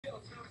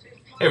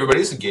Hey everybody,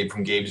 this is Gabe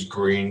from Gabe's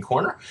Green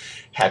Corner.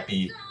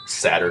 Happy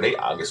Saturday,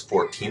 August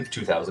 14th,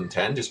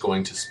 2010. Just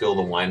going to Spill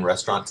the Wine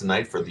restaurant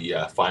tonight for the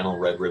final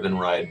Red Ribbon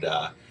Ride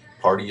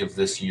party of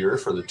this year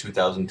for the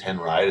 2010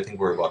 ride. I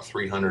think we're about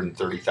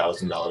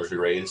 $330,000 we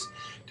raised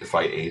to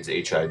fight AIDS,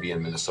 HIV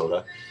in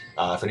Minnesota.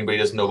 If anybody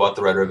doesn't know about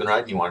the Red Ribbon Ride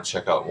and you want to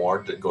check out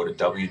more, go to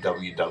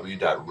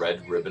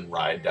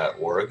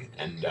www.redribbonride.org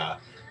and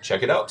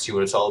check it out, see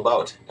what it's all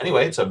about.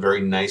 Anyway, it's a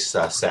very nice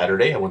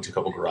Saturday. I went to a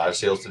couple garage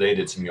sales today,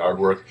 did some yard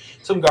work,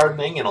 some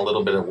gardening, and a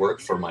little bit of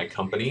work for my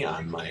company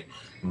on my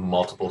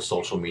multiple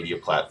social media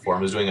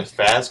platforms. Doing a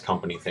Fast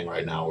company thing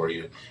right now where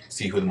you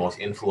see who the most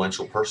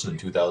influential person in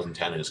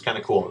 2010 is. Kind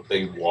of cool, a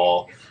big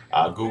wall.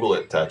 Google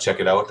it, check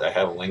it out. I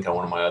have a link on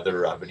one of my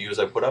other videos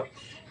I put up.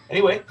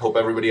 Anyway, hope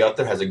everybody out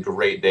there has a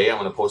great day. I'm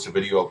going to post a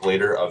video up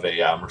later of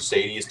a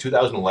Mercedes,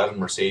 2011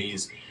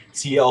 Mercedes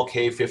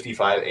CLK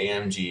 55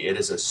 AMG. It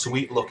is a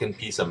sweet looking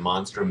piece of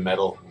monster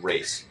metal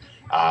race.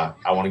 I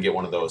want to get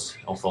one of those.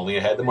 If only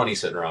I had the money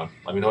sitting around.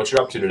 Let me know what you're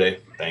up to today.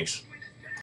 Thanks.